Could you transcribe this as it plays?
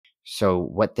So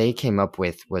what they came up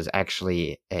with was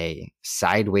actually a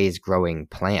sideways growing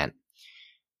plant.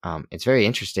 It's very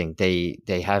interesting.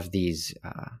 They have these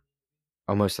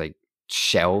almost like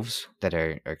shelves that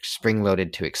are spring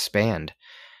loaded to expand,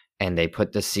 and they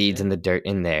put the seeds and the dirt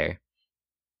in there,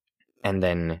 and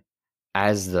then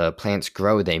as the plants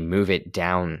grow, they move it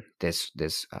down this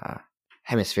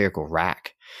hemispherical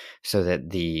rack, so that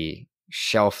the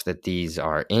shelf that these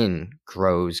are in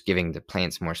grows, giving the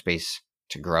plants more space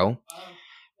to grow,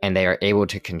 and they are able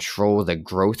to control the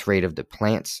growth rate of the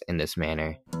plants in this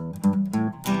manner.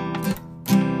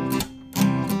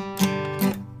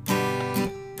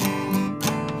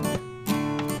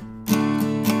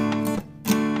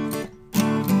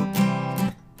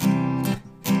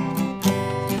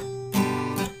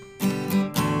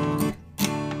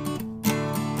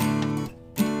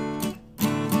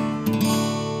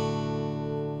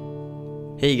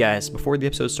 Hey guys, before the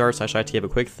episode starts, I'd like to give a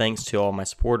quick thanks to all my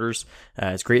supporters.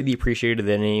 It's greatly appreciated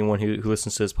that anyone who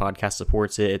listens to this podcast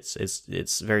supports it.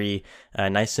 It's very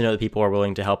nice to know that people are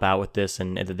willing to help out with this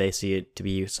and that they see it to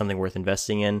be something worth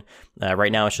investing in.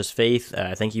 Right now, it's just faith.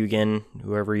 Thank you again,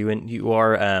 whoever you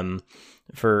are,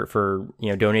 for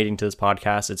donating to this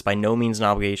podcast. It's by no means an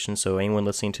obligation, so anyone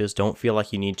listening to this, don't feel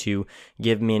like you need to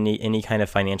give me any kind of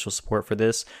financial support for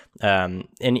this.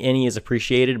 Any is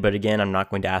appreciated, but again, I'm not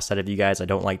going to ask that of you guys. I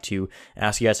don't like to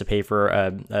ask you guys to pay for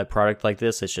a product like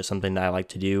this. It's just something that I like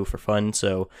to do for fun.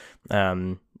 So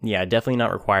yeah, definitely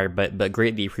not required, but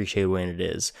greatly appreciated when it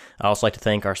is. I also like to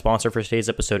thank our sponsor for today's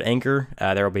episode, Anchor.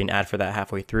 There will be an ad for that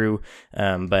halfway through,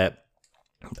 but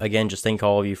again, just thank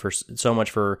all of you for so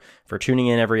much for tuning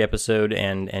in every episode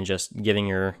and just giving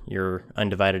your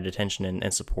undivided attention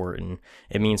and support, and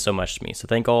it means so much to me. So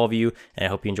thank all of you, and I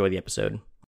hope you enjoy the episode.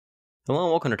 Hello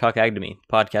and welcome to Talk Ag to Me,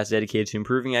 a podcast dedicated to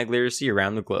improving ag literacy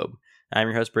around the globe. I'm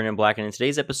your host, Brendan Black, and in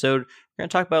today's episode, we're going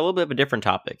to talk about a little bit of a different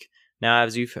topic. Now,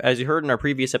 as you heard in our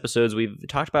previous episodes, we've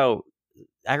talked about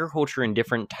agriculture in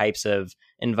different types of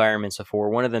environments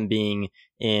before, one of them being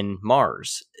in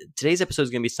Mars. Today's episode is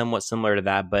going to be somewhat similar to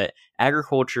that, but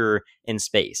agriculture in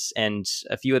space and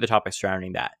a few other topics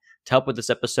surrounding that. To help with this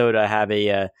episode, I have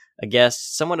a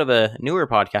guest, somewhat of a newer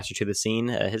podcaster to the scene.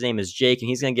 His name is Jake, and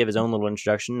he's going to give his own little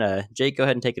introduction. Jake, go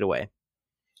ahead and take it away.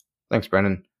 Thanks,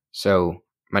 Brendan. So,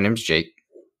 my name's Jake.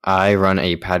 I run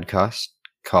a podcast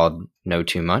called Know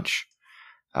Too Much.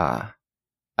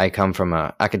 I come from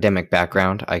an academic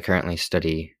background. I currently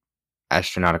study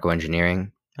astronautical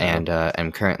engineering and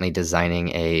am currently designing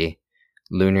a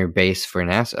lunar base for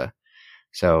NASA.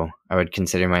 So I would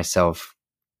consider myself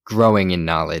growing in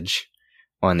knowledge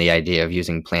on the idea of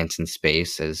using plants in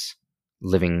space as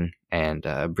living and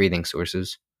breathing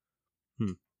sources.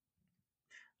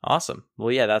 Awesome.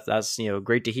 Well, yeah, that's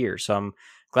great to hear. So I'm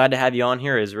glad to have you on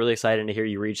here. It's really exciting to hear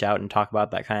you reach out and talk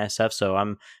about that kind of stuff. So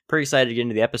I'm pretty excited to get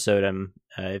into the episode.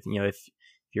 If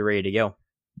you're ready to go.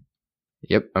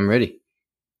 Yep, I'm ready.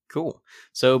 Cool.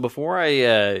 So before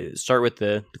I start with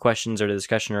the questions or the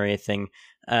discussion or anything,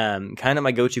 kind of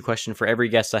my go-to question for every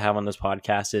guest I have on this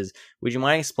podcast is, would you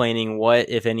mind explaining what,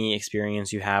 if any,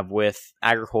 experience you have with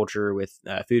agriculture, with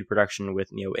food production,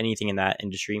 with anything in that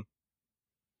industry?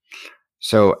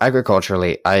 So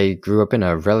agriculturally, I grew up in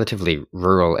a relatively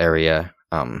rural area,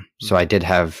 so I did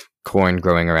have corn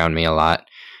growing around me a lot.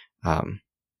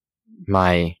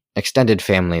 My extended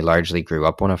family largely grew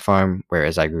up on a farm,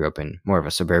 whereas I grew up in more of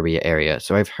a suburbia area.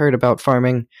 So I've heard about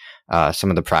farming, some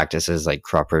of the practices like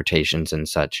crop rotations and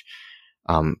such.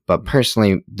 But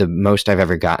personally, the most I've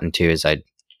ever gotten to is I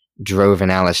drove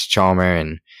an Alice Chalmer,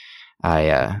 and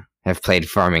I have played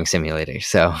Farming Simulator,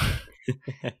 so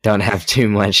don't have too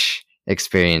much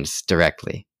experience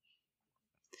directly.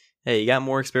 Hey, you got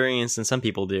more experience than some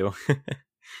people do.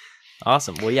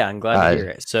 Awesome. Well, yeah, I'm glad to hear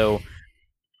it. So,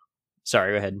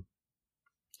 sorry, go ahead.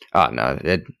 Oh, no.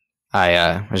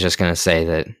 I was just going to say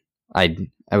that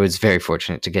I was very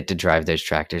fortunate to get to drive those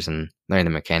tractors and learn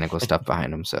the mechanical stuff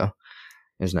behind them, so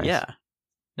it was nice. Yeah.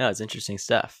 No, it's interesting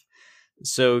stuff.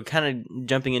 So, kind of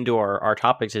jumping into our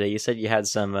topic today, you said you had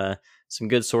some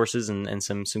good sources and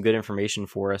some good information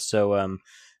for us. So,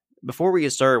 before we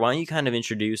get started, why don't you kind of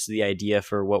introduce the idea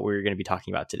for what we're going to be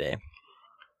talking about today?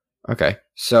 Okay.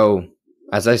 So,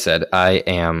 as I said, I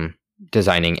am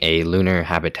designing a lunar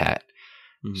habitat.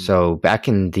 Mm-hmm. So, back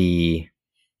in the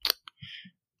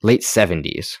late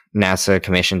 70s, NASA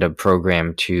commissioned a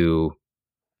program to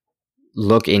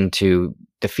look into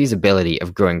the feasibility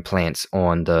of growing plants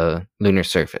on the lunar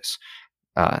surface.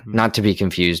 Not to be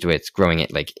confused with growing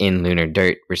it like in lunar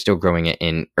dirt. We're still growing it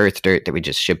in Earth dirt that we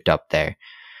just shipped up there.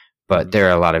 But there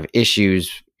are a lot of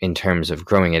issues in terms of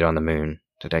growing it on the moon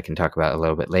that I can talk about a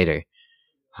little bit later.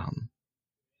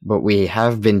 but we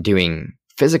have been doing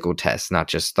physical tests, not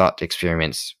just thought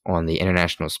experiments, on the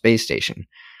International Space Station.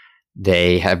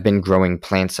 They have been growing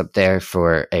plants up there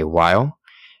for a while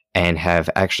and have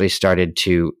actually started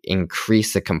to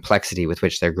increase the complexity with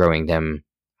which they're growing them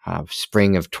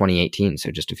spring of 2018,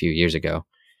 so just a few years ago.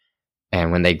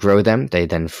 And when they grow them, they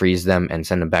then freeze them and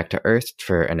send them back to Earth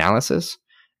for analysis.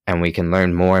 And we can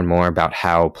learn more and more about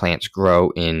how plants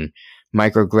grow in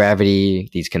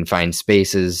microgravity, these confined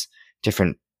spaces,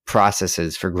 different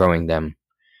processes for growing them.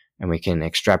 And we can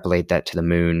extrapolate that to the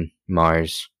moon,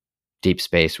 Mars, deep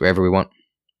space, wherever we want.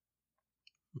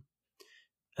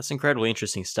 That's incredibly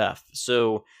interesting stuff.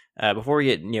 So before we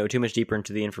get too much deeper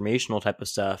into the informational type of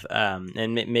stuff,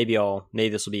 and maybe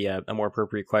this will be a more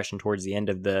appropriate question towards the end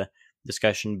of the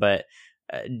discussion, but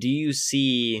do you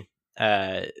see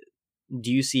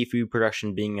food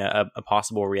production being a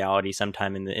possible reality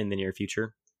sometime in the near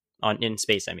future, in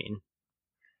space? I mean,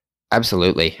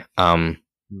 absolutely.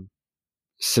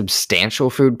 Substantial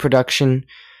food production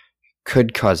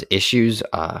could cause issues.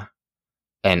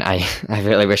 And I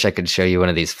really wish I could show you one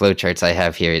of these flowcharts I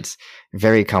have here. It's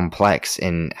very complex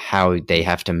in how they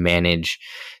have to manage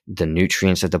the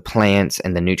nutrients of the plants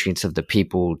and the nutrients of the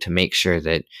people to make sure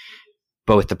that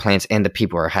both the plants and the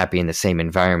people are happy in the same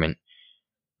environment.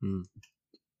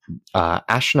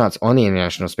 Astronauts on the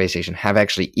International Space Station have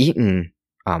actually eaten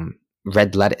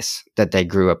red lettuce that they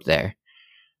grew up there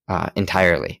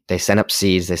entirely. They sent up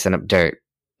seeds, they sent up dirt,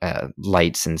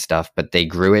 lights and stuff, but they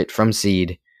grew it from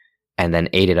seed and then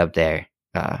ate it up there.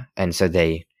 And so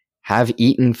they have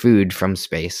eaten food from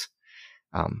space,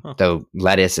 though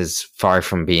lettuce is far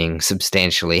from being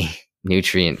substantially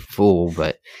nutrient full,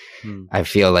 but I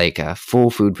feel like full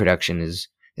food production is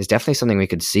definitely something we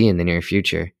could see in the near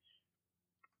future.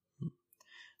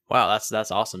 Wow,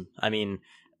 that's awesome. I mean,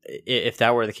 if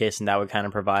that were the case, then that would kind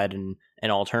of provide an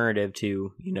alternative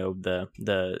to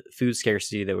the food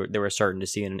scarcity that we're starting to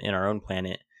see in our own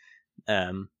planet.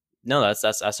 No,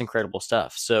 that's incredible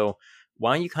stuff. So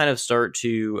why don't you kind of start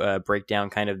to break down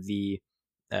kind of the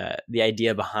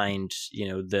idea behind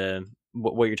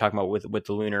what you're talking about with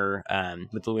the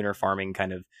lunar farming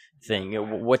kind of thing.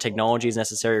 What technology is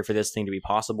necessary for this thing to be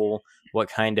possible? What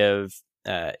kind of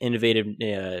innovative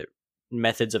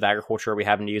methods of agriculture are we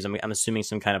having to use? I'm assuming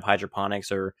some kind of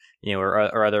hydroponics or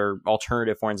other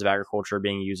alternative forms of agriculture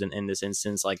being used in this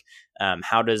instance. Like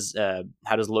how does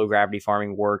low gravity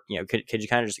farming work? Could you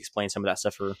kind of just explain some of that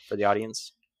stuff for the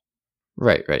audience?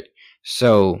 Right.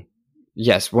 So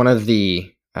yes, one of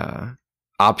the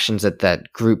options that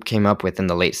group came up with in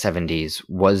the late 70s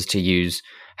was to use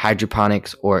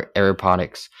hydroponics or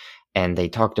aeroponics, and they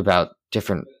talked about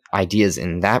different ideas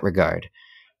in that regard.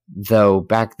 Though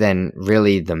back then,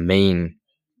 really the main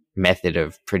method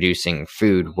of producing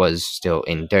food was still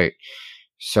in dirt.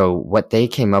 So what they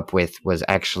came up with was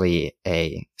actually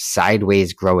a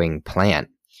sideways growing plant.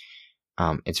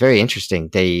 It's very interesting.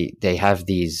 They have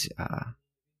these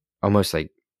almost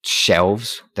like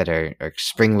shelves that are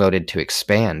spring loaded to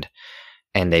expand,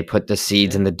 and they put the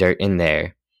seeds and the dirt in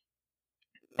there,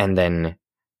 and then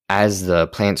as the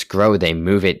plants grow, they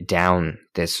move it down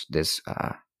this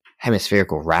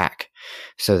hemispherical rack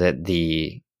so that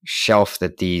the shelf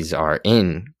that these are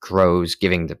in grows,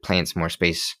 giving the plants more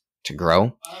space to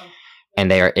grow, and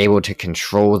they are able to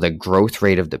control the growth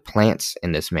rate of the plants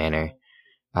in this manner,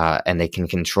 and they can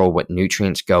control what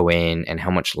nutrients go in and how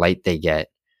much light they get.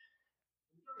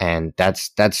 And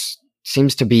that's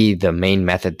seems to be the main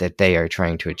method that they are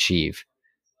trying to achieve.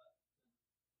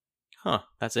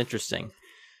 That's interesting.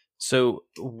 So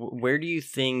where do you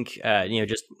think,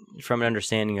 just from an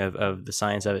understanding of the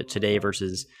science of it today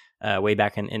versus way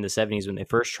back in the 70s when they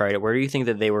first tried it, where do you think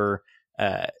that they were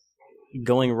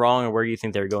going wrong, or where do you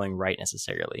think they were going right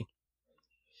necessarily?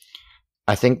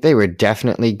 I think they were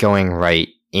definitely going right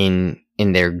in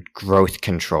their growth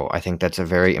control. I think that's a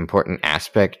very important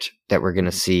aspect that we're going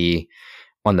to see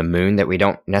on the moon that we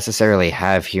don't necessarily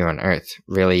have here on Earth.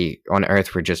 Really, on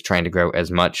Earth, we're just trying to grow as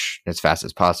fast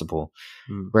as possible.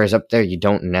 Whereas up there, you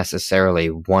don't necessarily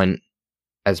want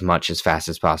as much as fast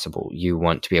as possible. You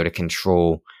want to be able to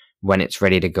control when it's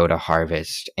ready to go to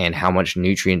harvest and how much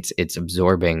nutrients it's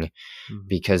absorbing,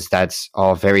 because that's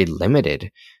all very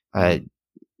limited.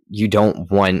 You don't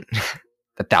want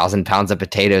 1,000 pounds of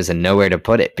potatoes and nowhere to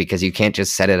put it, because you can't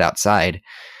just set it outside.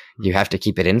 You have to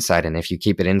keep it inside, and if you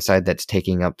keep it inside, that's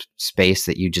taking up space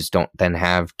that you just don't then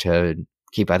have to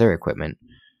keep other equipment.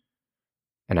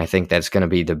 And I think that's going to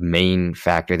be the main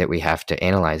factor that we have to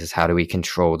analyze, is how do we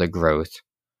control the growth,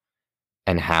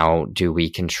 and how do we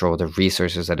control the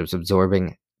resources that it's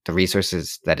absorbing, the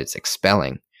resources that it's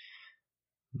expelling.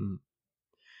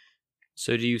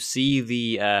 So do you see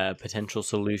the potential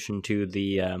solution to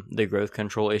the growth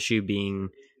control issue being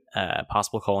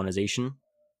possible colonization?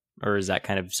 Or is that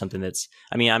kind of something that's?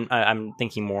 I mean, I'm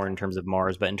thinking more in terms of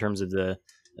Mars, but in terms of the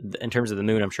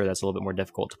moon, I'm sure that's a little bit more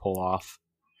difficult to pull off.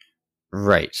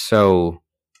 Right. So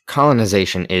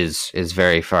colonization is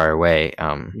very far away.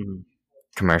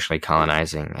 Commercially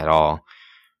colonizing at all.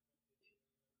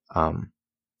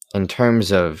 In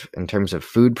terms of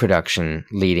food production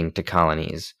leading to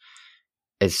colonies,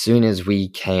 as soon as we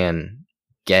can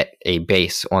get a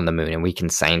base on the moon and we can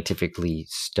scientifically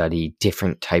study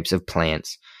different types of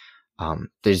plants.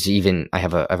 There's even I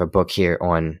have a book here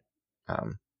on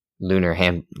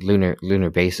lunar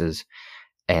bases,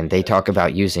 and they talk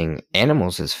about using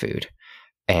animals as food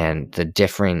and the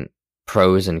different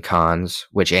pros and cons,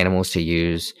 which animals to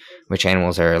use, which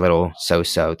animals are a little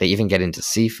so-so. They even get into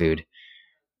seafood.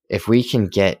 If we can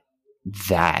get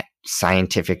that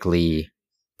scientifically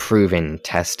proven,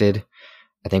 tested,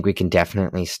 I think we can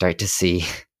definitely start to see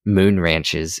moon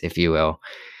ranches, if you will,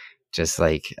 just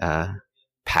like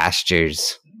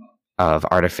pastures of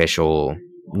artificial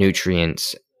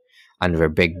nutrients under a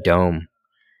big dome.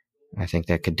 I think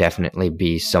that could definitely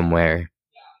be somewhere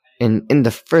in the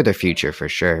further future for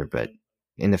sure, but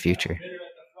in the future.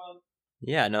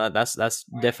 Yeah, no, that's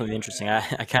definitely interesting. I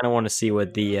kind of want to see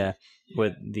what the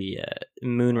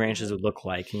moon ranches would look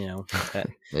like. You know,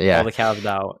 yeah, all the cows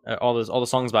about all the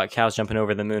songs about cows jumping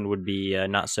over the moon would be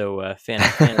not so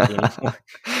fantasy anymore.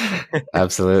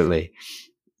 Absolutely.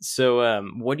 So,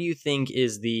 what do you think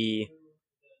is the?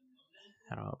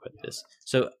 How do I put this?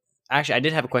 So, actually, I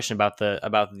did have a question about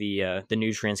the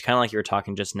nutrients, kind of like you were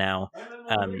talking just now.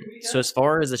 So, as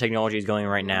far as the technology is going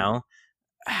right now,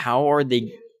 how are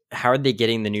they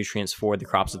getting the nutrients for the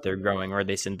crops that they're growing? Are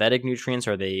they synthetic nutrients?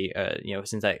 Are they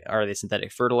are they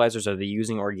synthetic fertilizers? Are they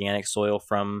using organic soil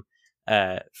from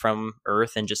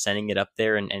Earth and just sending it up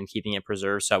there and keeping it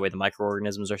preserved so that way the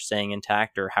microorganisms are staying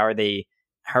intact? Or how are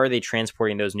they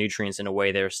transporting those nutrients in a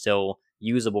way they're still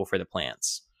usable for the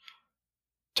plants?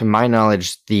 To my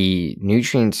knowledge, the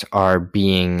nutrients are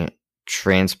being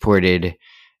transported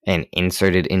and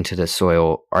inserted into the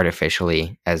soil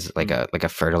artificially as like a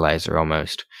fertilizer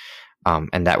almost.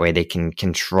 And that way they can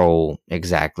control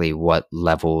exactly what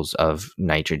levels of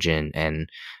nitrogen and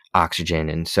oxygen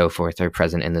and so forth are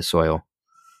present in the soil.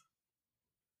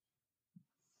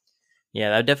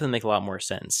 Yeah, that would definitely make a lot more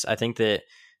sense. I think that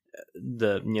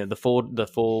the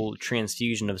full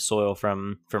transfusion of soil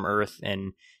from Earth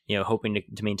and hoping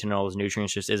to maintain all those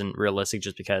nutrients just isn't realistic,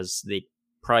 just because they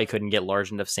probably couldn't get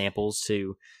large enough samples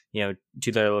to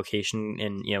their location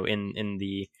and in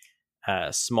the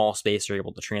small space they're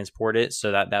able to transport it.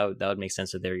 So that would make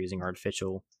sense that they're using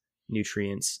artificial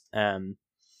nutrients.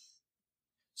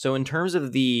 So in terms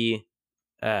of the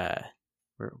I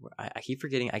keep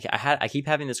forgetting. I keep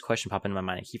having this question pop into my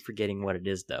mind. I keep forgetting what it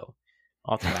is though.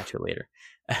 I'll come back to it later.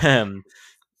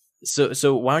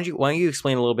 So why don't you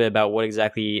explain a little bit about what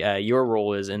exactly your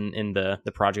role is in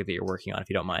the project that you're working on, if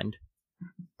you don't mind?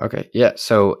 Okay, yeah.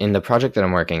 So in the project that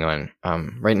I'm working on,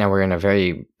 right now we're in a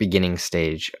very beginning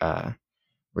stage.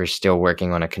 We're still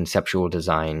working on a conceptual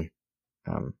design,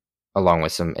 along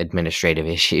with some administrative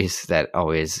issues that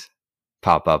always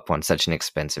pop up on such an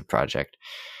expensive project.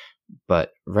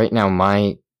 But right now,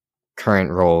 my current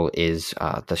role is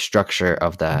the structure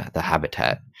of the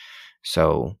habitat.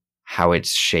 So how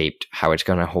it's shaped, how it's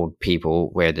going to hold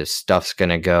people, where the stuff's going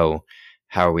to go,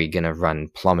 how are we going to run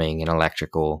plumbing and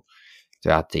electrical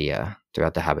throughout the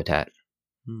habitat.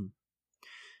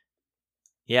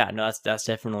 Yeah, no, that's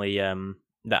definitely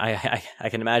I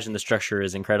can imagine the structure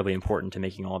is incredibly important to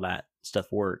making all that stuff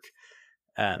work.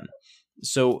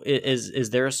 So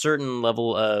is there a certain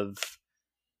level of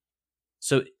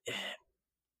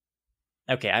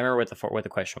okay, I remember what the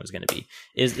question was going to be.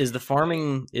 Is the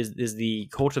farming is the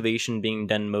cultivation being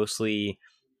done mostly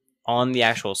on the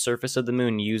actual surface of the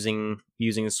moon using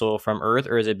soil from Earth,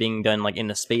 or is it being done like in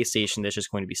the space station that's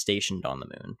just going to be stationed on the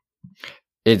moon?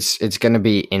 It's going to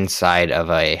be inside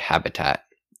of a habitat.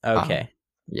 Okay.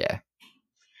 Yeah.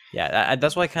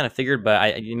 That's what I kind of figured,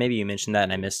 but maybe you mentioned that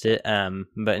and I missed it.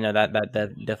 But no, that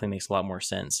definitely makes a lot more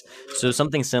sense. So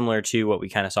something similar to what we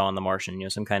kind of saw on The Martian,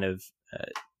 some kind of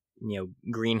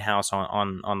greenhouse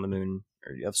on the moon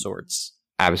of sorts.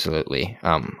 Absolutely.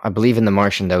 I believe in The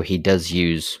Martian, though, he does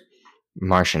use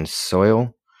Martian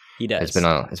soil. He does. It's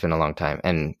been a long time,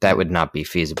 and that would not be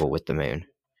feasible with the moon.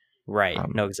 Right.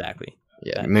 No, exactly.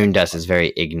 Yeah, moon dust is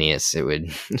very igneous. It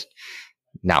would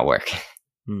not work.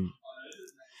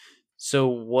 So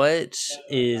what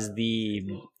is the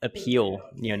appeal,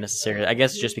 necessarily? I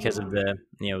guess just because of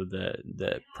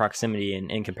the proximity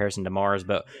in comparison to Mars,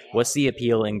 but what's the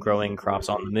appeal in growing crops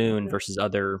on the moon versus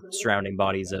other surrounding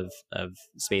bodies of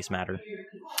space matter?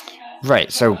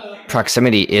 Right. So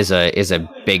proximity is a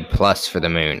big plus for the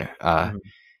moon. Mhm.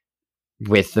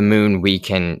 With the moon, we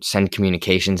can send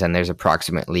communications, and there's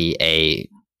approximately a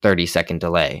 30-second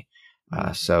delay.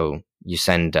 So you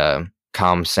send a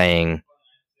comm saying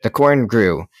the corn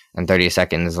grew, and 30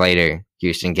 seconds later,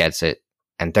 Houston gets it,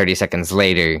 and 30 seconds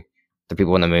later, the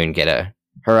people on the moon get a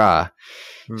hurrah.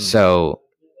 Hmm. So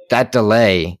that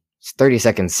delay, 30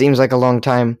 seconds seems like a long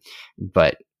time,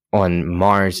 but on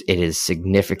Mars, it is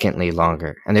significantly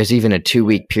longer. And there's even a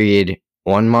 2-week period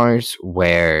on Mars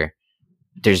where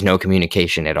there's no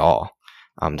communication at all.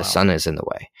 The Wow. sun is in the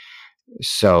way.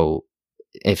 So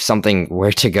if something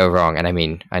were to go wrong, and I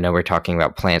mean, I know we're talking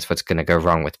about plants, what's going to go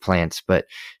wrong with plants, but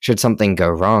should something go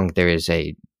wrong, there is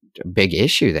a big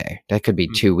issue there. That could be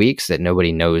Hmm. 2 weeks that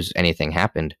nobody knows anything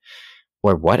happened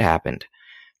or what happened.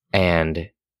 And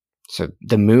so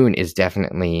the moon is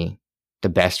definitely the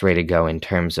best way to go in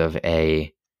terms of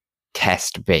a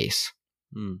test base.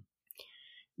 Hmm.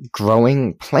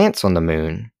 Growing plants on the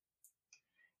moon,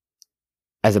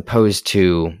 as opposed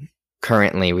to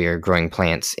currently we are growing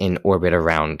plants in orbit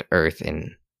around Earth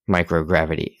in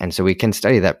microgravity. And so we can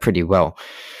study that pretty well.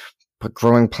 But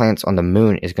growing plants on the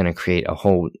moon is going to create a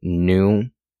whole new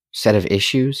set of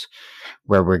issues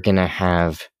where we're going to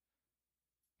have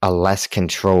a less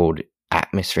controlled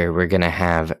atmosphere. We're going to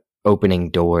have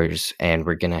opening doors, and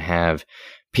we're going to have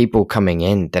people coming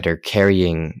in that are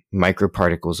carrying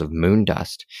microparticles of moon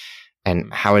dust.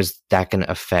 And how is that going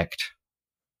to affect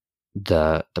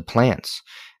the plants?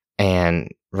 And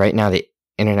right now, the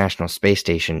International Space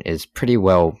Station is pretty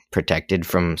well protected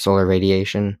from solar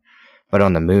radiation, but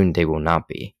on the moon, they will not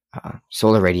be.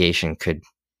 Solar radiation could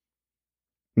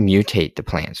mutate the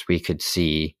plants. We could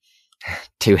see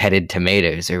two-headed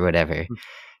tomatoes or whatever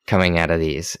coming out of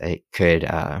these. It could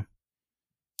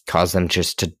cause them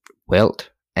just to wilt.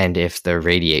 And if the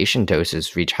radiation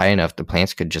doses reach high enough, the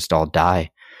plants could just all die.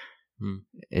 Hmm.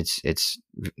 It's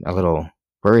a little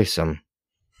worrisome.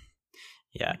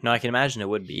 Yeah, no, I can imagine it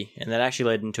would be. And that actually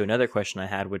led into another question I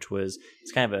had, which was,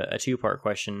 it's kind of a two-part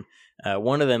question.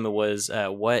 One of them was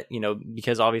what,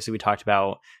 because obviously we talked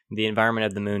about the environment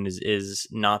of the moon is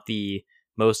not the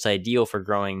most ideal for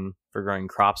growing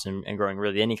crops and growing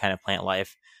really any kind of plant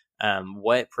life.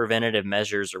 What preventative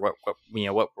measures or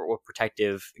what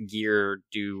protective gear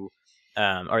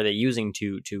are they using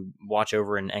to watch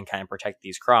over and kind of protect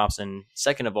these crops? And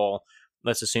second of all,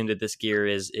 let's assume that this gear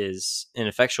is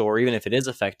ineffectual, or even if it is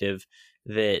effective,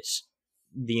 that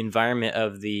the environment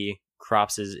of the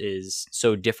crops is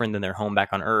so different than their home back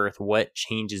on Earth. What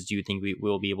changes do you think we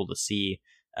will be able to see?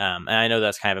 And I know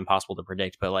that's kind of impossible to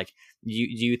predict, but like, do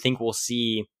you think we'll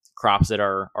see crops that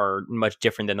are much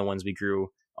different than the ones we grew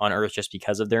on Earth just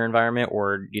because of their environment,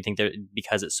 or do you think that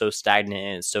because it's so stagnant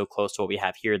and it's so close to what we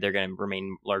have here, they're going to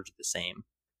remain largely the same?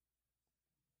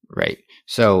 Right.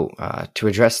 So to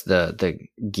address the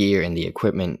gear and the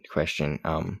equipment question,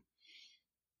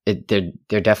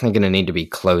 they're definitely going to need to be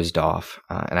closed off,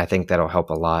 and I think that'll help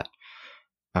a lot.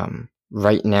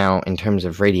 Right now, in terms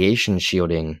of radiation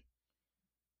shielding,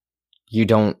 you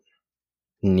don't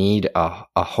need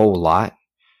a whole lot.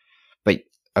 But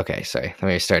okay, sorry, let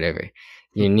me start over.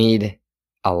 You need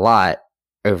a lot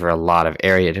over a lot of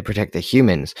area to protect the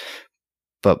humans,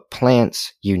 but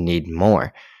plants, you need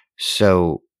more.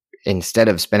 So instead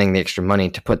of spending the extra money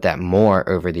to put that more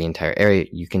over the entire area,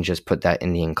 you can just put that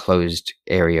in the enclosed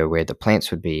area where the plants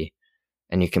would be,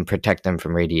 and you can protect them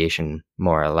from radiation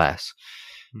more or less.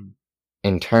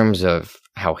 In terms of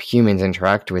how humans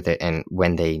interact with it and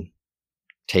when they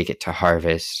take it to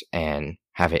harvest and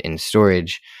have it in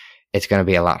storage, it's going to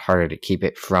be a lot harder to keep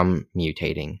it from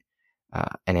mutating.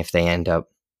 And if they end up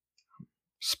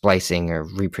splicing or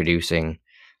reproducing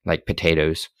like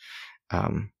potatoes,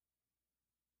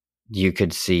 you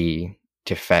could see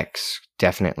defects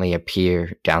definitely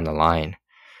appear down the line.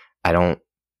 I don't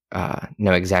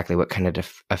know exactly what kind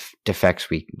of defects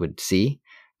we would see.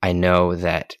 I know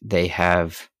that they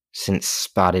have since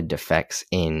spotted defects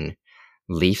in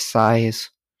leaf size,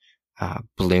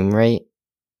 bloom rate,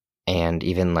 and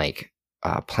even like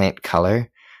plant color.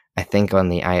 I think on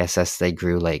the ISS they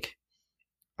grew like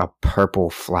a purple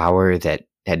flower that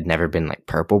had never been like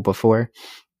purple before,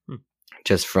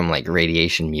 just from like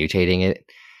radiation mutating it.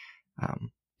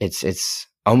 It's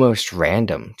almost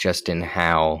random just in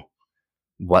how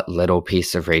what little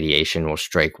piece of radiation will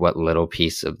strike what little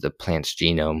piece of the plant's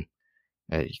genome.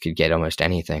 You could get almost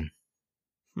anything.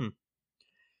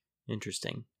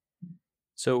 Interesting.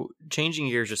 So changing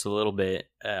gears just a little bit,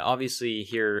 obviously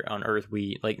here on Earth,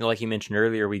 we like you mentioned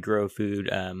earlier, we grow food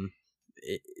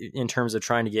in terms of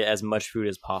trying to get as much food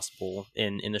as possible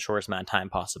in the shortest amount of time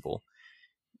possible.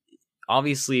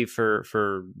 Obviously, for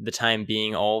the time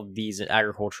being, all these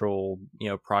agricultural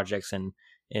projects and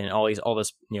all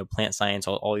this plant science,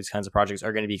 all these kinds of projects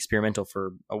are going to be experimental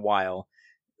for a while.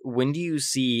 When do you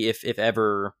see, if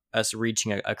ever, us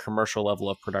reaching a commercial level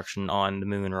of production on the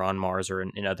moon or on Mars or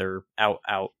in other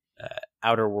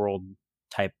outer world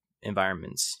type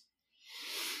environments?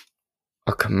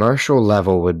 A commercial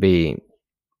level would be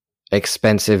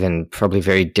expensive and probably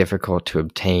very difficult to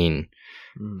obtain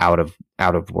out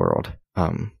of world,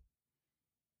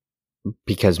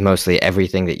 because mostly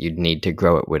everything that you'd need to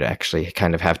grow it would actually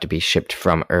kind of have to be shipped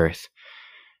from Earth.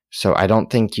 So I don't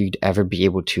think you'd ever be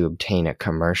able to obtain a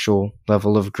commercial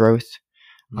level of growth.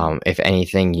 If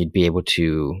anything, you'd be able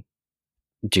to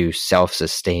do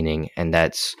self-sustaining, and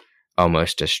that's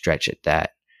almost a stretch at that.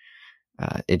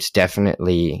 It's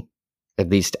definitely, at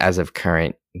least as of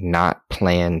current, not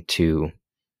planned to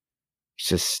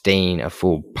sustain a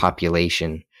full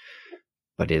population,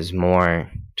 but is more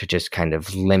to just kind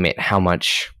of limit how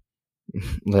much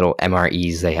little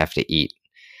MREs they have to eat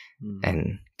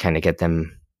and kind of get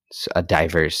them a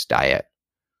diverse diet.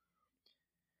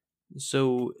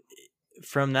 So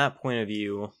from that point of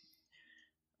view,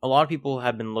 a lot of people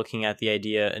have been looking at the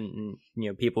idea, and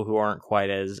people who aren't quite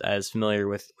as familiar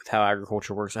with how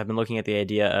agriculture works have been looking at the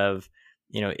idea of,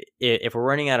 if we're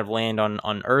running out of land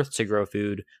on Earth to grow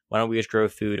food, why don't we just grow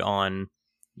food on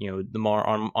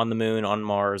on the moon, on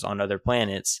Mars, on other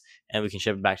planets, and we can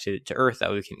ship it back to Earth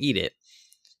that we can eat it.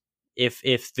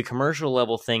 If the commercial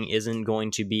level thing isn't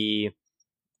going to be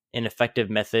an effective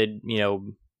method,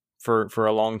 for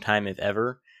a long time, if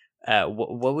ever,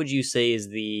 what would you say is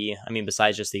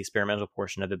besides just the experimental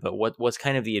portion of it, but what's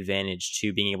kind of the advantage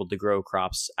to being able to grow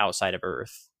crops outside of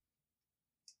Earth?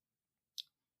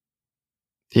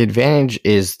 The advantage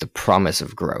is the promise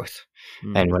of growth.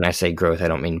 And when I say growth, I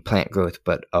don't mean plant growth,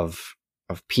 but of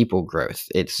people growth.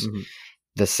 It's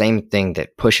the same thing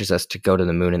that pushes us to go to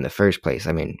the moon in the first place.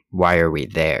 I mean, why are we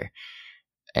there?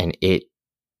 And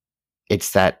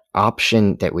it's that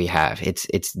option that we have.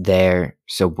 It's there,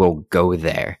 so we'll go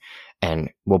there,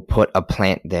 and we'll put a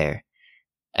plant there.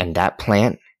 And that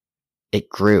plant, it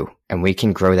grew, and we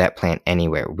can grow that plant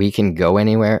anywhere. We can go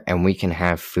anywhere, and we can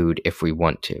have food if we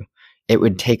want to. It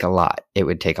would take a lot. It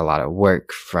would take a lot of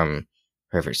work from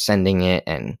whoever's sending it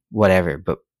and whatever,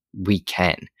 but we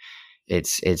can.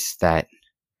 It's that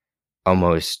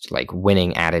almost like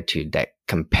winning attitude, that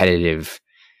competitive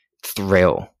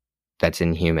thrill that's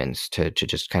in humans to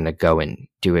just kind of go and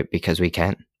do it because we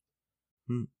can.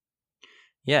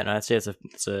 Yeah, no, I'd say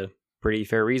it's a pretty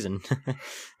fair reason,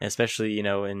 especially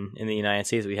in the United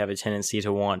States, we have a tendency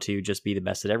to want to just be the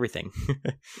best at everything.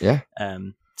 Yeah.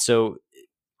 So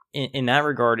in that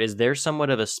regard, is there somewhat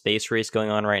of a space race going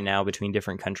on right now between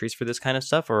different countries for this kind of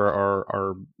stuff, or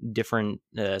are different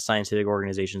scientific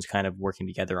organizations kind of working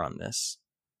together on this?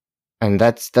 And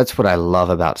that's what I love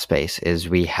about space, is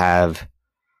we have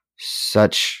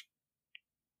such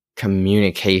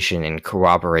communication and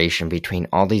cooperation between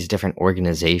all these different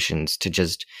organizations to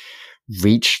just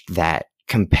reach that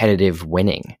competitive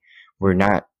winning. We're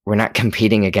not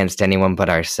competing against anyone but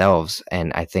ourselves,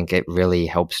 and I think it really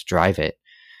helps drive it.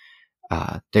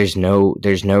 There's no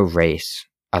race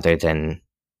other than,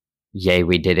 yay,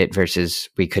 we did it, versus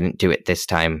we couldn't do it this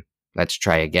time, let's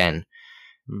try again.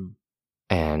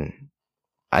 And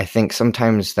I think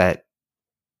sometimes that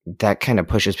kind of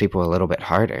pushes people a little bit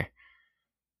harder.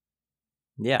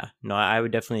 Yeah, no, I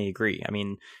would definitely agree. I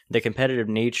mean, the competitive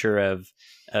nature of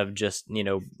just,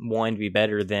 wanting to be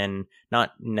better than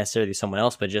not necessarily someone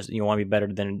else, but just you want to be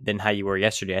better than how you were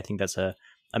yesterday. I think that's a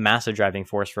massive driving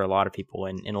force for a lot of people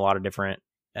in a lot of different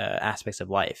aspects of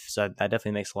life. So that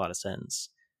definitely makes a lot of sense.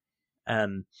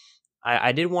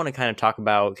 I did want to kind of talk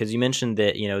about, because you mentioned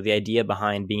that, the idea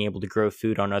behind being able to grow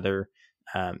food on other,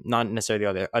 not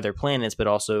necessarily other planets, but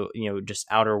also, just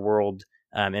outer world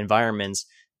environments.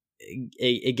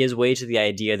 It gives way to the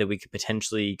idea that we could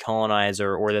potentially colonize,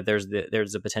 or that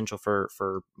there's a potential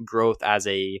for growth as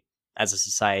a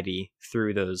society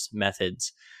through those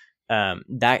methods.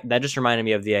 That just reminded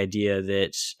me of the idea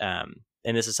that,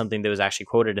 and this is something that was actually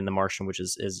quoted in The Martian, which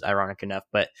is ironic enough,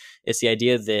 but it's the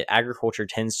idea that agriculture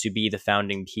tends to be the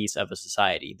founding piece of a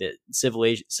society, that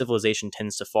civilization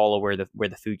tends to follow where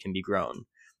the food can be grown.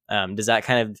 Does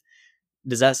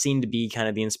that seem to be kind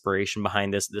of the inspiration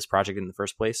behind this project in the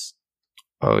first place?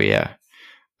 Oh yeah.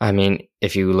 I mean,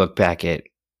 if you look back at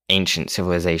ancient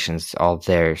civilizations, all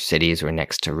their cities were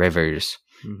next to rivers.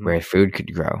 where food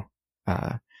could grow.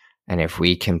 And if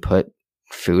we can put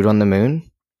food on the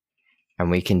moon, and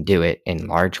we can do it in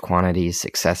large quantities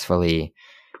successfully,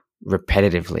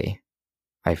 repetitively,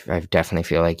 I definitely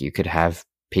feel like you could have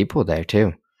people there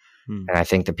too. And I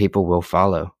think the people will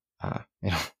follow.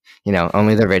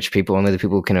 Only the rich people, only the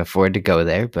people who can afford to go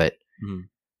there, but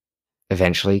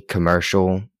eventually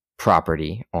commercial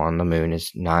property on the moon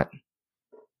is not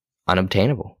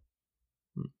unobtainable.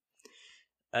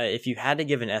 If you had to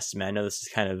give an estimate, I know this is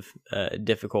kind of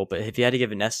difficult, but if you had to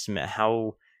give an estimate,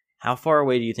 how far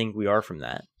away do you think we are from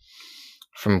that?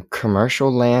 From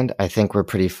commercial land, I think we're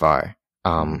pretty far.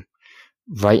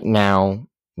 Right now,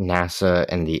 NASA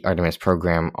and the Artemis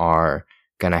program are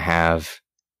going to have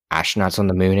astronauts on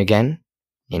the moon again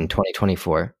in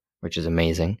 2024, which is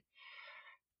amazing.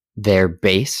 Their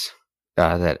base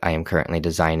that I am currently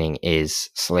designing is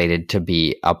slated to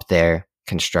be up there,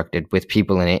 constructed with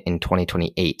people in it in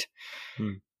 2028.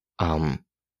 And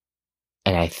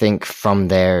I think from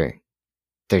there,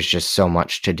 there's just so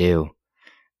much to do,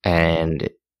 and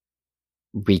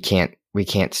we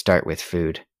can't start with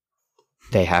food.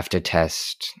 They have to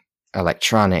test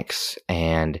electronics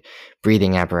and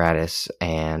breathing apparatus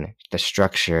and the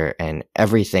structure and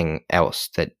everything else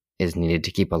that is needed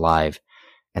to keep alive.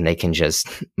 And they can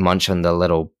just munch on the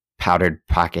little powdered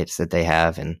pockets that they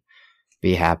have and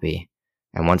be happy.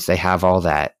 And once they have all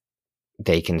that,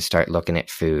 they can start looking at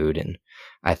food. And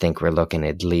I think we're looking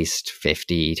at least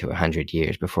 50 to 100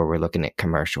 years before we're looking at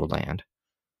commercial land.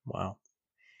 Wow.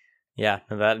 Yeah,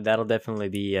 that'll definitely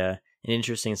be an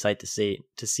interesting sight to see,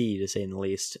 to say the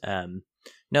least.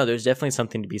 No, there's definitely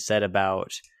something to be said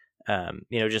about,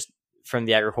 just from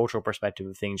the agricultural perspective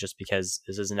of things, just because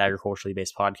this is an agriculturally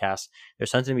based podcast,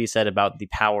 there's something to be said about the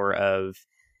power of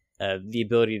the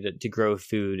ability to grow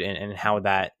food and how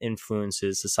that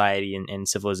influences society and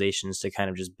civilizations to kind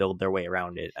of just build their way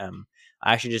around it.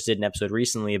 I actually just did an episode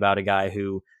recently about a guy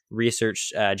who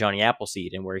researched Johnny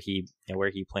Appleseed and where he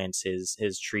plants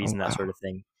his trees and that sort of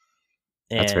thing.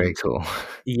 And that's very cool.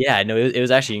 Yeah, no, it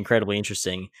was actually incredibly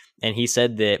interesting. And he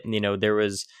said that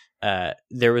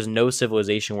there was no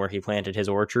civilization where he planted his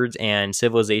orchards, and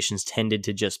civilizations tended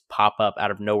to just pop up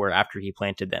out of nowhere after he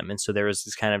planted them. And so there was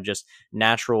this kind of just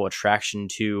natural attraction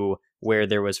to where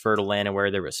there was fertile land and where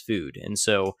there was food. And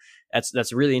so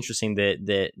that's really interesting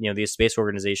that these space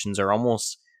organizations are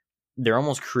almost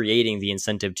creating the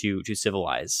incentive to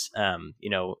civilize,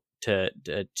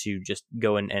 to just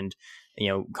go and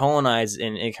colonize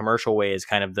in a commercial way is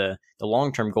kind of the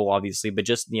long-term goal, obviously, but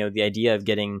just, the idea of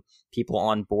getting people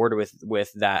on board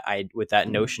with that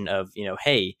notion of,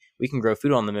 hey, we can grow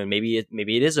food on the moon. Maybe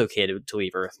it is okay to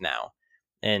leave Earth now.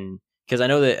 And because I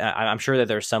know that I'm sure that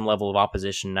there's some level of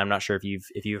opposition. I'm not sure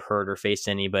if you've heard or faced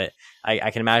any, but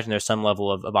I can imagine there's some level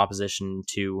of opposition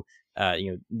to,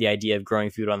 the idea of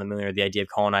growing food on the moon or the idea of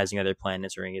colonizing other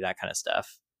planets or any of that kind of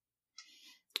stuff.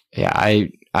 Yeah,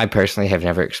 I personally have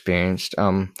never experienced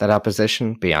that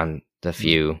opposition beyond the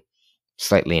few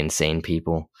slightly insane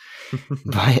people,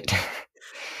 but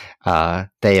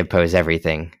they oppose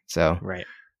everything. So right.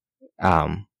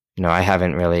 No, I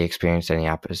haven't really experienced any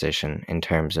opposition in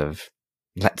terms of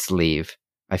let's leave.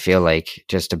 I feel like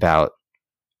just about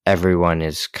everyone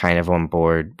is kind of on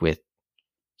board with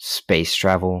space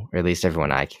travel, or at least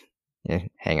everyone I can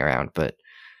hang around. But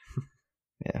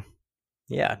yeah.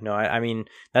 Yeah, no, I mean,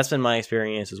 that's been my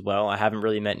experience as well. I haven't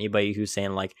really met anybody who's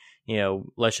saying like,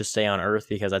 let's just stay on Earth,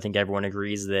 because I think everyone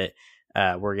agrees that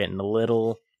we're getting a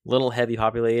little heavy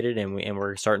populated and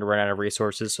we're starting to run out of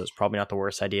resources. So it's probably not the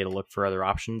worst idea to look for other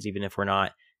options, even if we're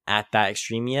not at that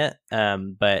extreme yet.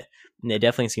 But it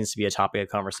definitely seems to be a topic of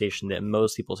conversation that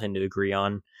most people tend to agree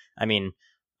on. I mean,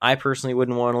 I personally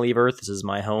wouldn't want to leave Earth. This is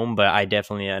my home, but I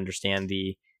definitely understand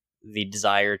the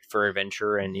desire for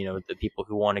adventure and, the people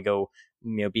who want to go,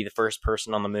 be the first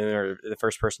person on the moon or the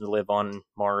first person to live on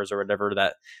Mars or whatever.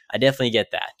 That I definitely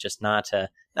get that. Just not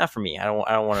for me. I don't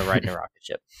want to ride in a rocket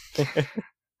ship.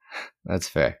 That's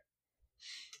fair.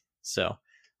 So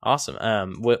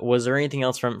awesome. Was there anything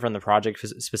else from the project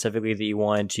specifically that you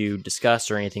wanted to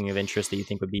discuss, or anything of interest that you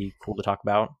think would be cool to talk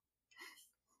about?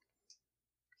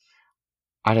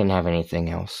 I didn't have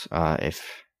anything else. If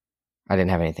I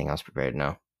didn't have anything else prepared,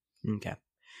 no. Okay.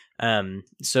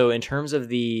 So in terms of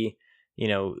the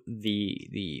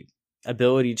the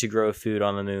ability to grow food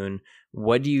on the moon,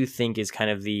 what do you think is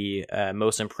kind of the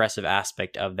most impressive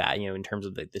aspect of that, in terms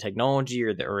of the technology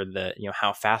or the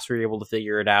how fast we were able to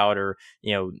figure it out, or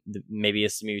maybe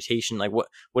it's a mutation? Like what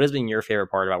has been your favorite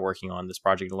part about working on this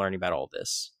project and learning about all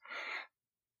this?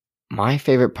 My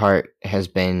favorite part has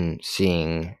been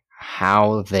seeing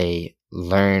how they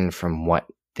learn from what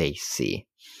they see.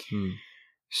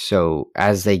 So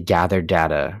as they gather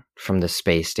data from the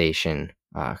space station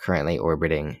currently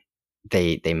orbiting,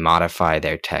 they modify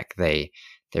their tech. They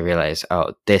realize,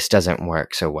 oh, this doesn't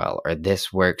work so well, or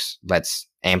this works. Let's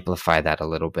amplify that a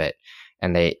little bit,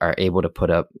 and they are able to put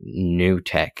up new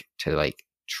tech to like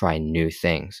try new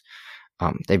things.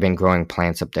 They've been growing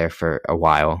plants up there for a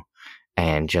while,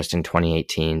 and just in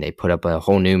 2018, they put up a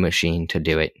whole new machine to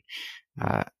do it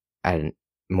at a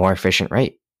more efficient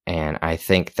rate. And I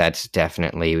think that's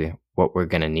definitely what we're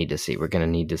going to need to see. We're going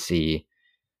to need to see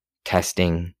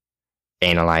testing,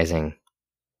 analyzing,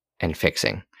 and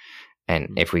fixing.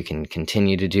 And if we can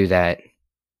continue to do that,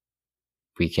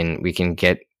 we can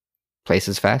get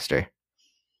places faster.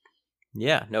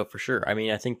 Yeah, no, for sure. I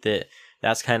mean, I think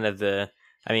that's kind of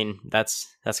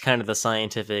that's kind of the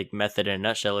scientific method in a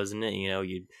nutshell, isn't it? You know,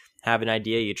 you have an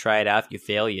idea, you try it out, you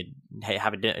fail, you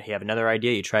have another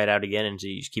idea, you try it out again, and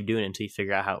you just keep doing it until you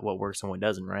figure out what works and what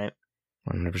doesn't, right?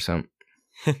 100%.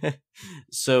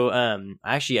 So,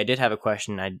 actually, I did have a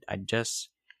question. I just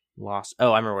lost.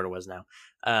 Oh, I remember what it was now.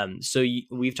 So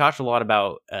we've talked a lot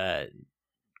about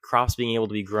crops being able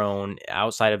to be grown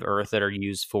outside of Earth that are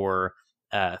used for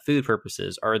food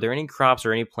purposes. Are there any crops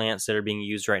or any plants that are being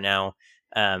used right now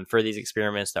for these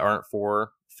experiments that aren't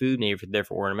for food? Maybe they're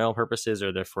for ornamental purposes,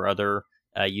 or they're for other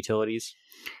utilities?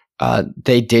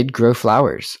 They did grow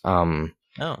flowers. Oh,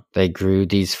 They grew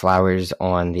these flowers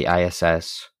on the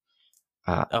ISS.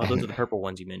 those are the purple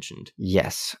ones you mentioned.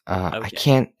 Yes. Okay. I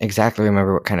can't exactly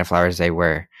remember what kind of flowers they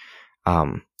were.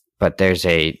 But there's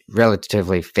a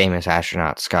relatively famous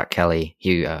astronaut, Scott Kelly.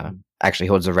 He actually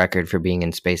holds the record for being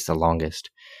in space the longest.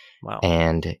 Wow.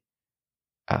 And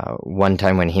one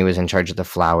time when he was in charge of the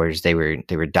flowers, they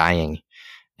were dying,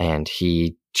 and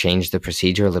he changed the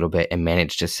procedure a little bit and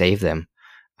managed to save them.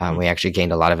 We actually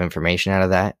gained a lot of information out of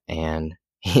that, and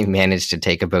he managed to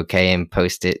take a bouquet and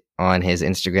post it on his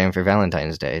Instagram for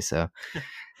Valentine's Day. So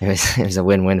it was a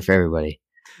win-win for everybody.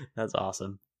 That's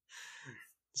awesome.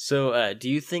 So, do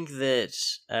you think that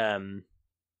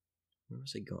where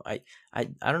was I going?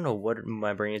 I don't know what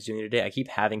my brain is doing today. I keep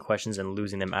having questions and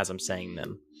losing them as I'm saying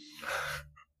them.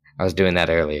 I was doing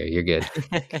that earlier. You're good.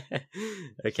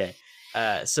 Okay.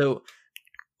 So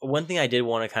one thing I did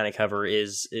want to kind of cover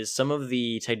is some of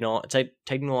the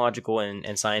technological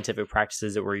and scientific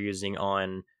practices that we're using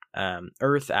on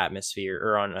Earth atmosphere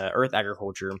or on Earth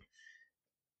agriculture.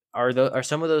 Are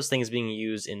some of those things being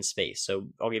used in space? So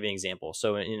I'll give you an example.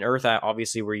 So in Earth,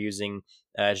 obviously we're using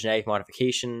genetic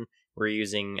modification. We're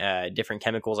using different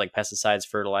chemicals like pesticides,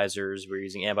 fertilizers. We're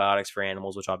using antibiotics for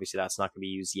animals, which obviously that's not going to be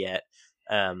used yet.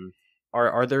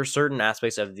 Are there certain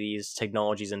aspects of these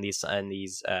technologies and these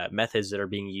methods that are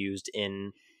being used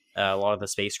in a lot of the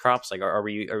space crops? Like, are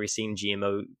we seeing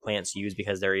GMO plants used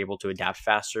because they're able to adapt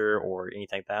faster or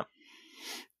anything like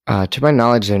that? To my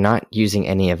knowledge, they're not using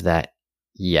any of that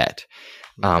yet.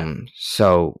 Okay.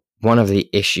 So one of the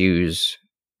issues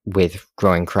with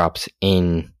growing crops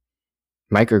in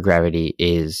microgravity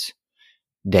is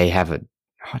they have a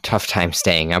tough time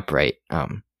staying upright.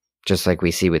 Just like we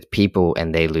see with people,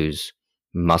 and they lose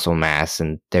muscle mass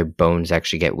and their bones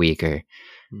actually get weaker.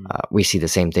 We see the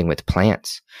same thing with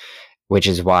plants, which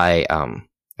is why,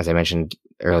 as I mentioned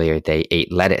earlier, they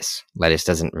ate lettuce. Lettuce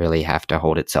doesn't really have to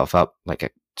hold itself up like a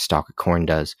stalk of corn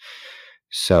does.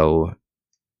 So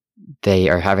they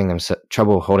are having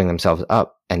trouble holding themselves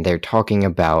up, and they're talking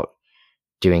about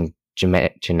doing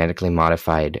genetically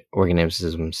modified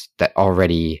organisms that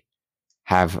already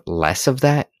have less of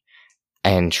that,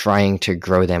 and trying to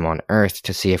grow them on Earth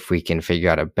to see if we can figure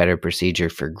out a better procedure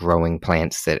for growing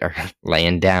plants that are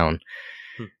laying down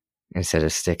instead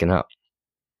of sticking up.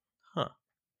 Huh.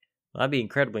 Well, that'd be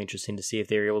incredibly interesting to see if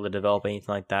they were able to develop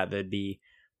anything like that that'd be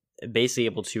basically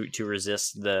able to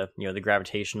resist the the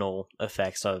gravitational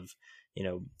effects of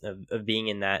of being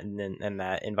in that and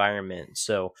that environment.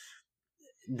 So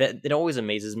that it always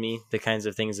amazes me the kinds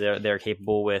of things they're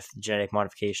capable with genetic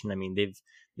modification. I mean,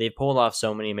 they've pulled off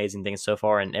so many amazing things so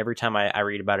far, and every time I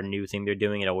read about a new thing they're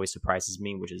doing, it always surprises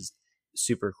me, which is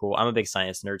super cool. I'm a big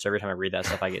science nerd, so every time I read that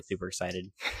stuff, I get super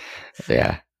excited.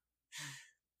 Yeah.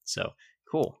 So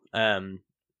cool. I'm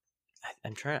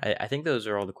trying. I think those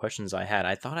are all the questions I had.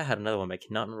 I thought I had another one, but I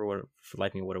cannot remember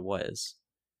what it was.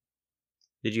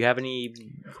 Did you have any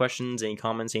questions, any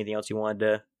comments, anything else you wanted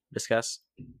to discuss?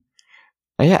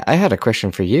 Yeah, I had a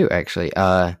question for you actually.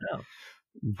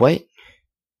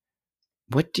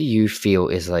 What do you feel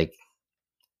is like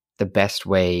the best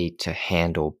way to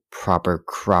handle proper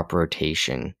crop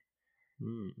rotation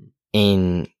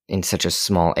in such a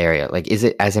small area? Like, is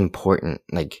it as important?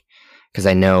 Like, because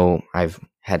I know I've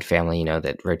had family,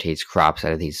 that rotates crops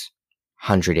out of these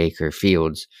 100-acre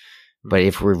fields. But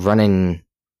if we're running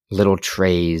little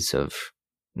trays of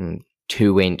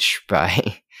 2-inch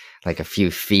by like a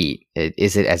few feet,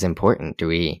 is it as important? Do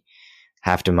we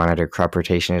have to monitor crop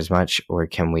rotation as much, or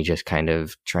can we just kind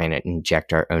of try and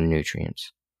inject our own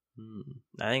nutrients?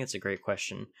 I think it's a great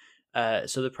question.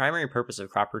 So the primary purpose of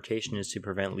crop rotation is to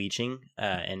prevent leaching.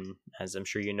 And as I'm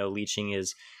sure you know, leaching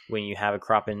is when you have a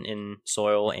crop in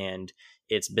soil and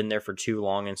it's been there for too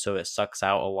long, and so it sucks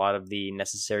out a lot of the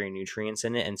necessary nutrients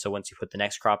in it. And so once you put the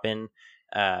next crop in,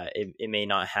 it may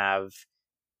not have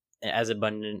as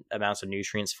abundant amounts of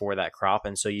nutrients for that crop.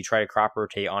 And so you try to crop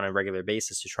rotate on a regular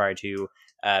basis to try to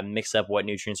mix up what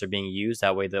nutrients are being used.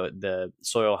 That way the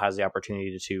soil has the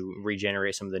opportunity to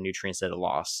regenerate some of the nutrients that it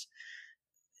lost.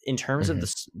 In terms of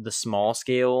the small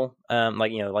scale,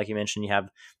 like you mentioned, you have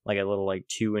like a little like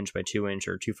 2-inch by 2-inch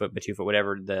or 2 foot by 2 foot,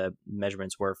 whatever the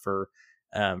measurements were for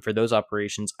those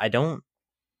operations. I don't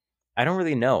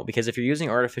really know, because if you're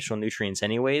using artificial nutrients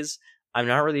anyways, I'm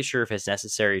not really sure if it's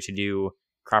necessary to do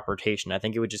crop rotation. I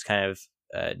think it would just kind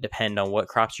of depend on what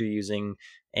crops you're using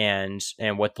and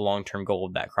what the long-term goal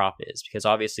of that crop is. Because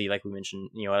obviously, like we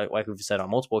mentioned, like we've said on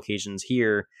multiple occasions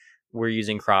here, we're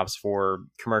using crops for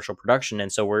commercial production,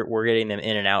 and so we're getting them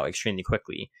in and out extremely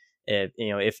quickly.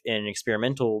 If in an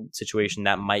experimental situation,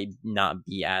 that might not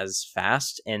be as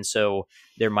fast, and so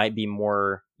there might be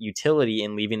more utility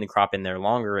in leaving the crop in there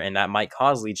longer, and that might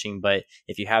cause leaching. But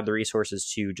if you have the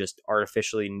resources to just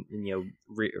artificially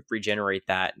regenerate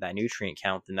that nutrient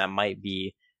count, then that might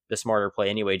be the smarter play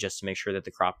anyway, just to make sure that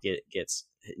the crop gets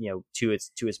to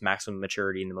its maximum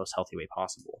maturity in the most healthy way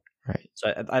possible. Right.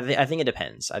 So I think it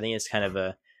depends. I think it's kind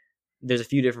of there's a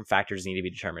few different factors that need to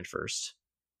be determined first.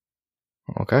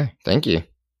 Okay, thank you.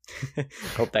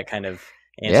 Hope that kind of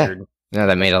answered. Yeah, no,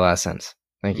 that made a lot of sense.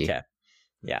 Thank you. Okay.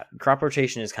 Yeah, crop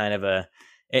rotation is kind of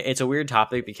it's a weird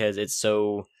topic because it's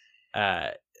so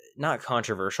not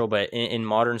controversial, but in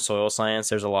modern soil science,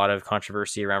 there's a lot of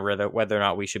controversy around whether or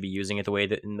not we should be using it the way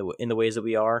that in the ways that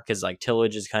we are. Because like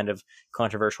tillage is kind of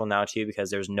controversial now too,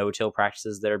 because there's no-till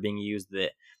practices that are being used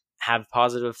that have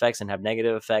positive effects and have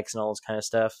negative effects and all this kind of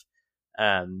stuff.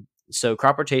 So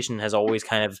crop rotation has always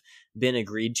kind of been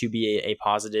agreed to be a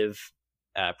positive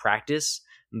practice,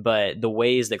 but the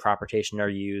ways that crop rotation are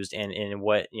used and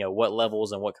what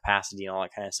levels and what capacity and all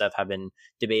that kind of stuff have been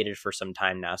debated for some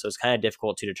time now. So it's kind of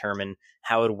difficult to determine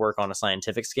how it would work on a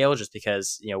scientific scale, just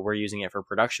because we're using it for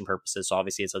production purposes. So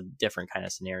obviously it's a different kind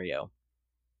of scenario.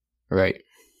 Right.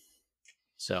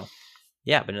 So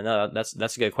yeah, but no,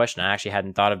 that's a good question. I actually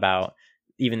hadn't thought about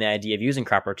even the idea of using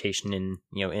crop rotation in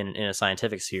a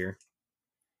scientific sphere.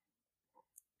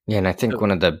 Yeah, and I think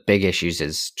one of the big issues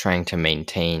is trying to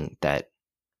maintain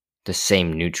the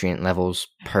same nutrient levels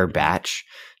per batch,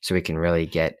 so we can really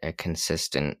get a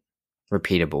consistent,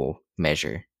 repeatable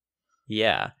measure.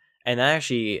 Yeah, and that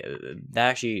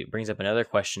actually brings up another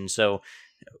question. So,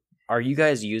 are you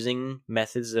guys using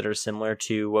methods that are similar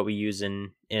to what we use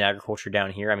in agriculture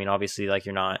down here? I mean, obviously, like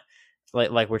you're not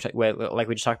like we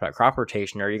just talked about crop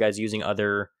rotation. Are you guys using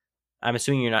other? I'm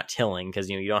assuming you're not tilling, because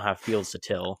you don't have fields to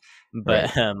till.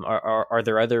 But right. Are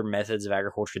there other methods of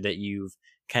agriculture that you've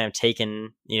kind of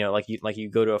taken? Like you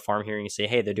go to a farm here and you say,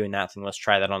 hey, they're doing that thing. Let's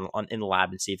try that on in the lab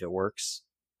and see if it works.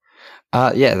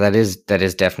 Yeah, that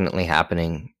is definitely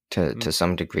happening to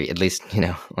some degree, at least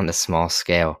on the small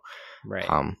scale.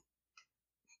 Right.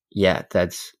 Yeah,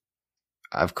 that's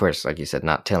of course, like you said,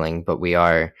 not tilling, but we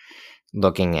are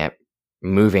looking at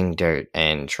moving dirt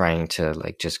and trying to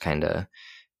just kind of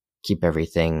keep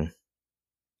everything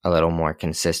a little more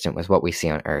consistent with what we see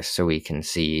on Earth, so we can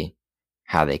see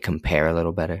how they compare a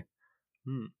little better.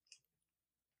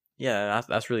 Yeah,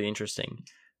 that's really interesting.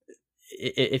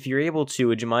 If you're able to,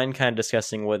 would you mind kind of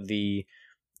discussing what the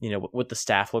what the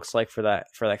staff looks like for that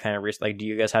kind of research? Like, do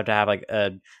you guys have to have like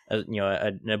an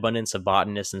abundance of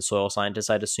botanists and soil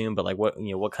scientists, I'd assume, but like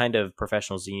what kind of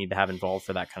professionals do you need to have involved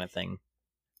for that kind of thing?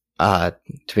 To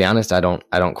be honest, I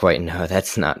don't quite know.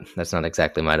 That's not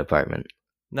exactly my department.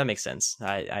 That makes sense.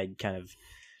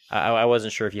 I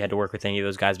wasn't sure if you had to work with any of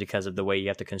those guys because of the way you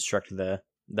have to construct the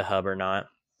hub or not.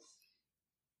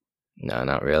 No,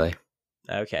 not really.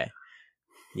 Okay.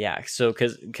 Yeah. So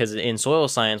because in soil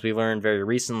science, we learned very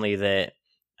recently that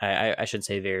I should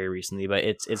say very recently, but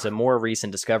it's a more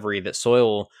recent discovery that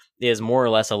soil is more or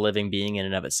less a living being in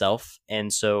and of itself,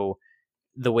 and so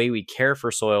the way we care for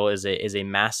soil is a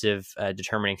massive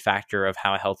determining factor of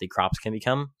how healthy crops can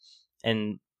become.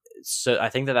 And so I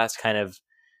think that's kind of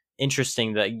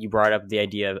interesting that you brought up the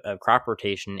idea of crop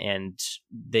rotation and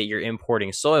that you're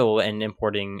importing soil and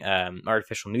importing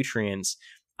artificial nutrients.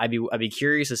 I'd be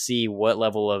curious to see what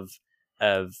level of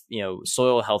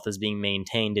soil health is being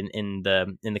maintained in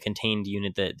the contained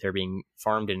unit that they're being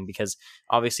farmed in, because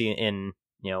obviously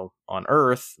on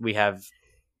Earth we have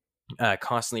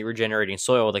constantly regenerating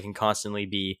soil that can constantly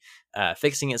be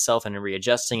fixing itself and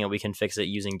readjusting, and we can fix it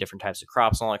using different types of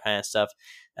crops and all that kind of stuff.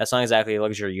 That's not exactly a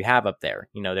luxury you have up there.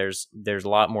 There's a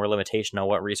lot more limitation on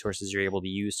what resources you're able to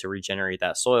use to regenerate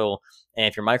that soil, and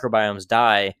if your microbiomes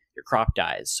die, your crop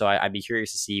dies. So I'd be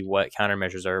curious to see what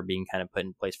countermeasures are being kind of put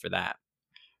in place for that.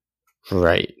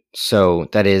 Right. So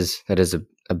that is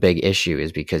a big issue,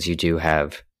 is because you do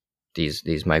have these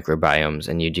microbiomes,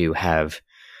 and you do have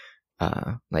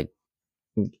like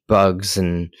bugs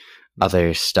and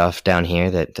other stuff down here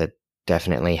that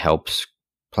definitely helps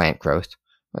plant growth.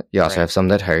 You also have some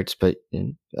that hurts, but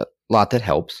a lot that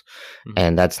helps. Mm-hmm.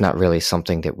 And that's not really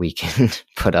something that we can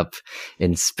put up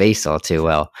in space all too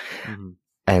well. Mm-hmm.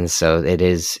 And so it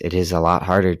is a lot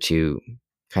harder to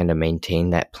kind of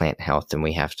maintain that plant health, and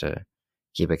we have to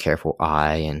keep a careful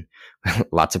eye and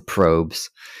lots of probes.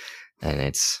 And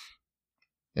it's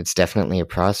definitely a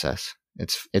process.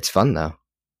 It's fun though.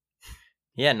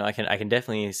 Yeah, no, I can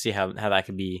definitely see how that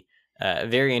could be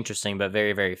very interesting, but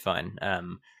very, very fun.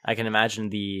 I can imagine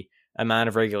the amount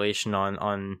of regulation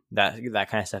on that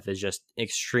kind of stuff is just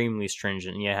extremely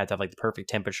stringent. You have to have like the perfect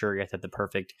temperature, you have to have the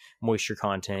perfect moisture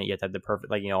content, you have to have the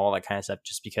perfect all that kind of stuff.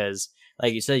 Just because,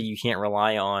 like you said, you can't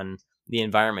rely on the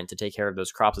environment to take care of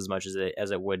those crops as much as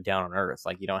it would down on Earth.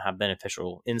 Like, you don't have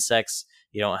beneficial insects,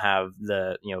 you don't have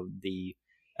the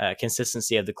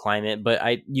consistency of the climate, but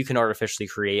you can artificially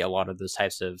create a lot of those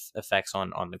types of effects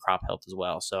on the crop health as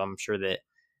well. So I'm sure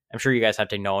you guys have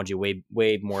technology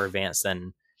way more advanced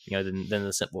than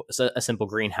a simple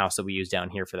greenhouse that we use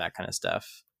down here for that kind of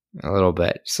stuff. A little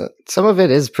bit. So some of it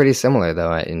is pretty similar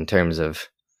though, in terms of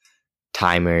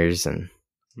timers and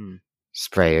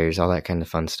sprayers, all that kind of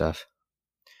fun stuff.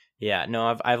 Yeah,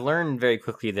 no, I've learned very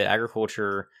quickly that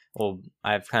agriculture, well,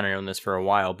 I've kind of known this for a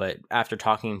while, but after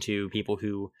talking to people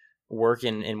who work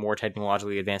in more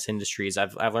technologically advanced industries,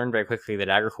 I've learned very quickly that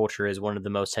agriculture is one of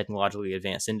the most technologically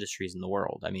advanced industries in the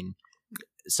world. I mean,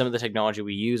 some of the technology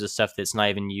we use is stuff that's not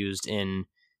even used in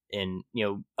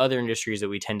other industries that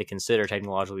we tend to consider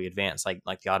technologically advanced,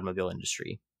 like the automobile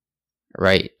industry.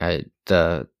 Right.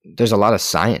 There's a lot of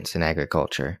science in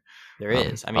agriculture. There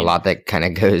is. I mean, a lot that kind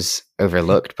of goes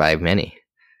overlooked by many.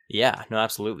 Yeah, no,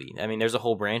 absolutely. I mean, there's a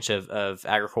whole branch of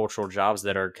agricultural jobs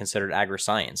that are considered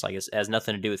agri-science. Like, it has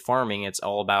nothing to do with farming. It's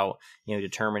all about,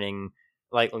 determining,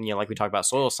 like we talk about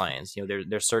soil science.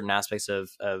 There's certain aspects of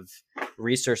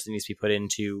research that needs to be put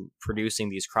into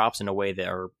producing these crops in a way that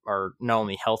are not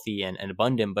only healthy and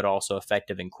abundant, but also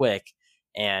effective and quick.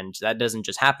 And that doesn't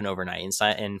just happen overnight.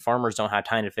 And farmers don't have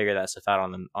time to figure that stuff out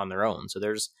on their own. So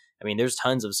there's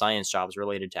tons of science jobs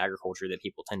related to agriculture that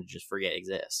people tend to just forget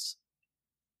exists.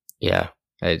 Yeah,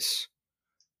 it's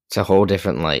a whole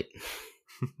different light.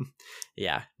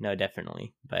 Yeah, no,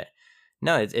 definitely. But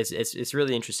no, it's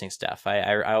really interesting stuff.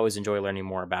 I always enjoy learning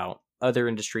more about other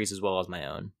industries as well as my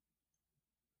own.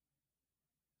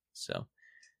 So,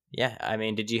 yeah, I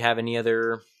mean, did you have any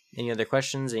other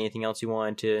questions? Anything else you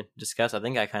wanted to discuss? I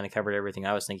think I kind of covered everything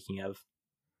I was thinking of.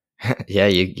 Yeah,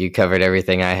 you covered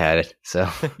everything I had. So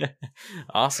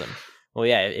awesome. Well,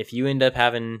 yeah, if you end up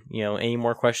having, any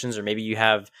more questions, or maybe you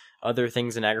have other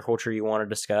things in agriculture you want to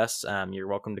discuss, you're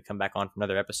welcome to come back on for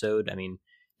another episode. I mean,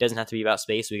 it doesn't have to be about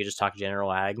space. We could just talk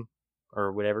general ag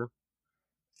or whatever.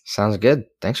 Sounds good.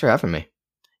 Thanks for having me.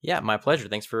 Yeah, my pleasure.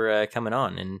 Thanks for coming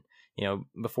on. And,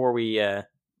 before we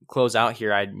close out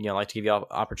here, I'd like to give you an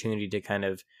opportunity to kind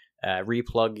of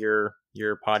replug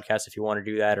your podcast if you want to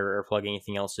do that, or plug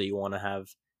anything else that you want to have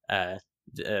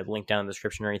linked down in the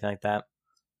description or anything like that.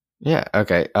 Yeah.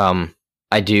 Okay.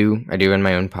 I do run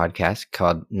my own podcast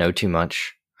called Know Too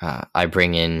Much. I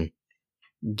bring in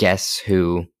guests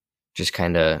who just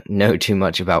kind of know too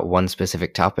much about one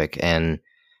specific topic, and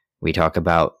we talk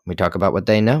about what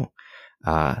they know.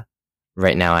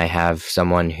 Right now I have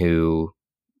someone who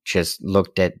just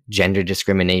looked at gender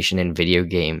discrimination in video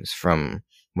games from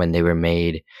when they were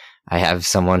made. I have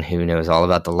someone who knows all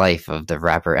about the life of the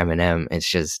rapper Eminem.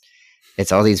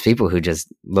 It's all these people who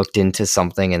just looked into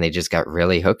something and they just got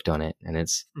really hooked on it. And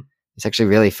it's actually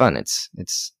really fun.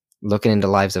 It's looking into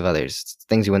lives of others. It's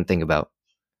things you wouldn't think about.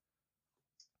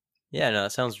 Yeah, no,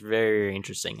 that sounds very, very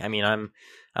interesting. I mean,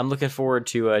 I'm looking forward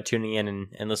to tuning in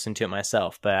and listening to it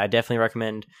myself. But I definitely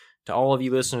recommend to all of you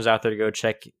listeners out there to go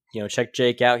check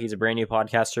Jake out. He's a brand new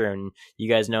podcaster, and you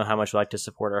guys know how much we like to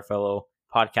support our fellow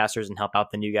podcasters and help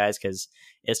out the new guys, because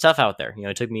it's tough out there.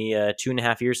 It took me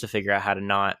 2.5 years to figure out how to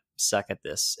not suck at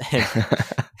this.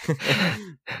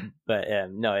 But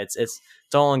no, it's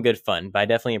all in good fun. But I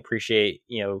definitely appreciate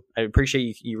you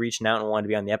reaching out and wanting to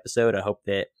be on the episode. I hope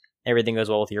that everything goes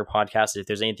well with your podcast. If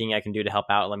there's anything I can do to help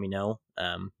out, let me know.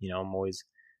 I'm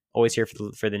always here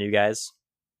for the new guys.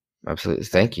 Absolutely.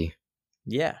 Thank you.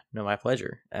 Yeah, no, my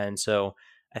pleasure. And so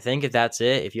I think if that's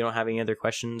it, if you don't have any other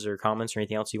questions or comments or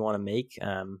anything else you want to make,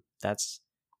 that's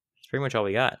pretty much all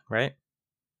we got, right?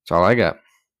 That's all I got.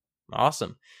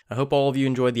 Awesome. I hope all of you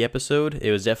enjoyed the episode.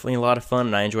 It was definitely a lot of fun,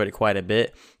 and I enjoyed it quite a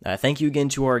bit. Thank you again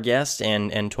to our guest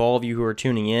and to all of you who are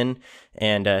tuning in.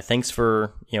 And thanks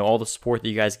for all the support that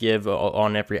you guys give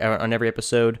on every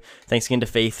episode. Thanks again to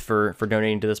Faith for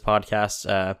donating to this podcast.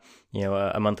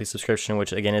 A monthly subscription,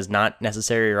 which again is not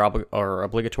necessary or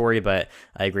obligatory, but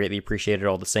I greatly appreciate it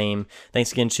all the same.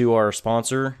 Thanks again to our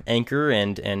sponsor, Anchor,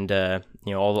 and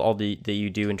all that you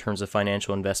do in terms of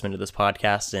financial investment of this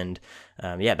podcast. And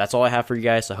that's all I have for you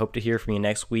guys. So I hope to hear from you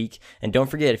next week. And don't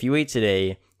forget, if you ate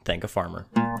today, thank a farmer.